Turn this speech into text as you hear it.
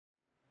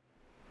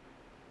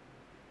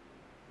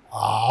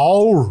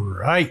All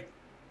right.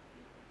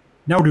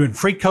 Now we're doing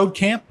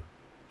FreeCodeCamp,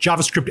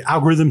 JavaScript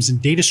algorithms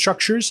and data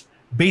structures,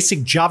 basic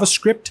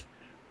JavaScript,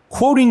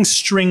 quoting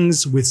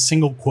strings with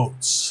single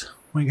quotes.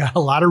 We got a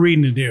lot of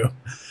reading to do.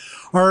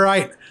 All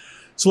right.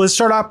 So let's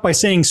start off by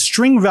saying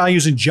string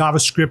values in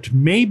JavaScript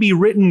may be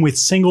written with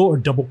single or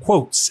double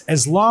quotes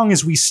as long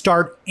as we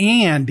start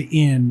and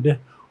end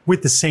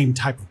with the same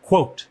type of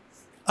quote.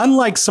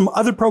 Unlike some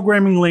other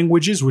programming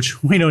languages,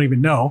 which we don't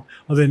even know,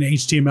 other than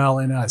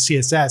HTML and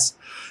CSS,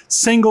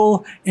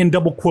 single and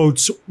double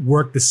quotes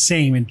work the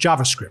same in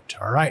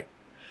JavaScript. All right.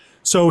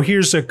 So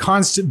here's a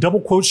constant double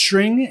quote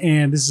string,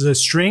 and this is a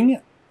string.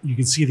 You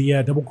can see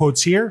the double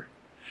quotes here.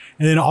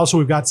 And then also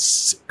we've got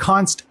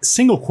const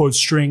single quote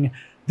string.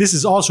 This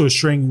is also a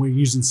string. We're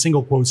using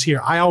single quotes here.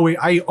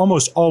 I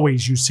almost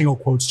always use single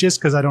quotes just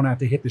because I don't have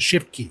to hit the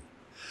shift key.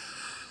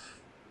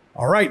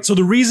 All right, so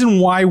the reason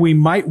why we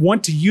might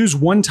want to use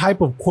one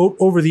type of quote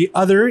over the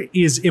other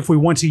is if we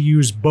want to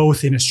use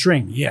both in a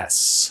string.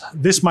 Yes,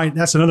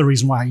 that's another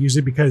reason why I use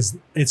it, because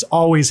it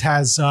always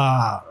has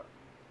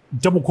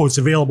double quotes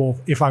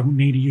available if I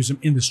need to use them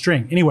in the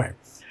string. Anyway,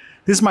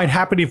 this might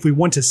happen if we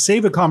want to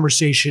save a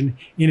conversation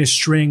in a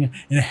string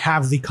and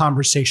have the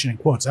conversation in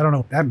quotes. I don't know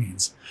what that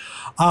means.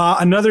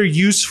 Another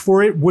use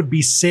for it would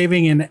be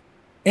saving an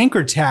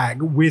anchor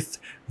tag with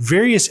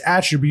various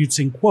attributes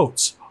in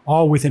quotes,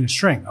 all within a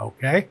string,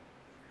 okay?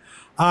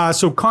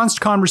 So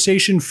const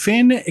conversation,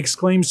 Finn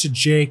exclaims to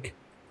Jake,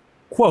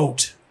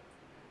 quote,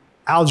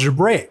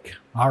 algebraic.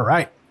 All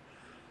right.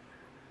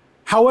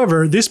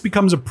 However, this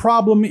becomes a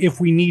problem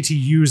if we need to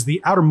use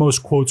the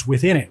outermost quotes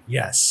within it.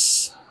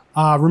 Yes.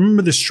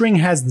 Remember, the string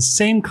has the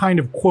same kind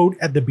of quote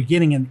at the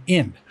beginning and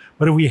end.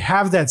 But if we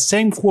have that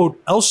same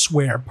quote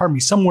elsewhere,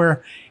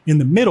 somewhere in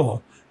the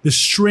middle, the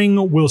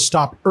string will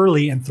stop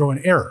early and throw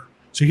an error.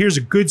 So here's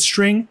a good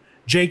string.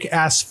 Jake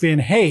asks Finn,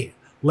 hey,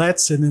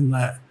 let's, and then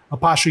the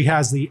apostrophe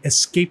has the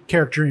escape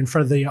character in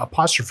front of the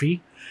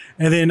apostrophe.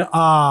 And then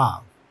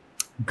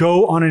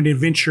go on an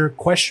adventure,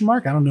 question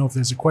mark. I don't know if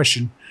there's a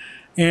question.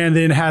 And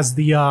then has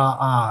the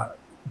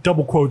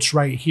double quotes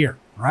right here,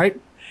 right?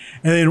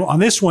 And then on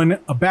this one,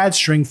 a bad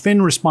string,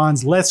 Finn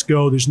responds, let's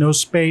go. There's no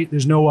space,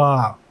 there's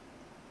no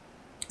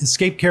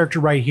escape character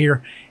right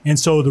here. And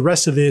so the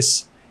rest of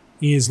this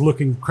is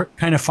looking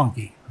kind of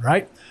funky,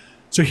 right?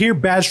 So here,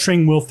 bad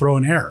string will throw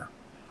an error.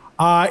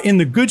 In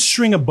the good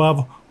string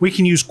above, we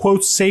can use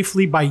quotes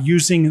safely by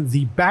using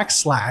the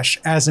backslash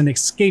as an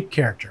escape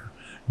character.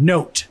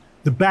 Note,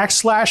 the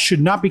backslash should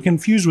not be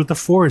confused with the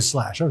forward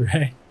slash,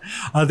 okay?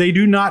 They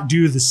do not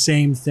do the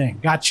same thing.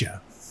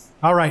 Gotcha.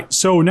 All right,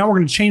 so now we're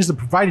going to change the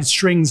provided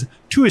strings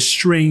to a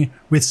string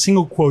with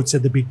single quotes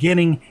at the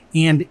beginning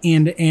and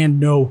end and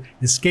no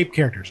escape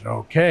characters.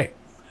 Okay.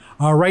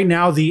 Right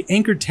now, the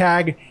anchor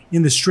tag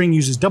in the string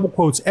uses double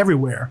quotes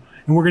everywhere,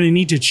 and we're going to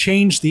need to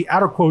change the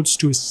outer quotes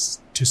to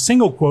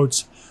single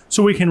quotes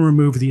so we can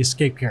remove the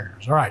escape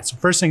characters. All right, so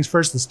first things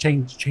first, let's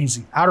change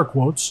the outer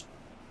quotes.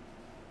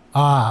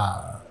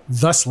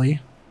 Thusly,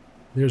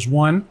 there's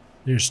one,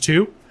 there's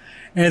two.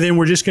 And then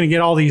we're just going to get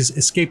all these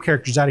escape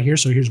characters out of here.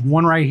 So here's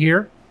one right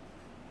here.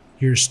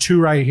 Here's two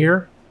right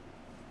here.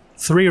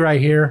 Three right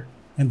here.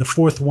 And the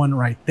fourth one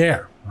right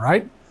there. All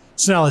right.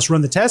 So now let's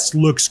run the test.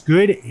 Looks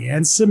good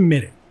and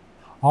submit it.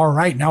 All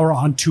right. Now we're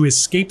on to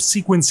escape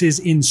sequences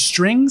in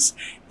strings.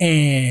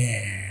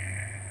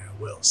 And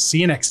we'll see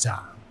you next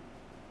time.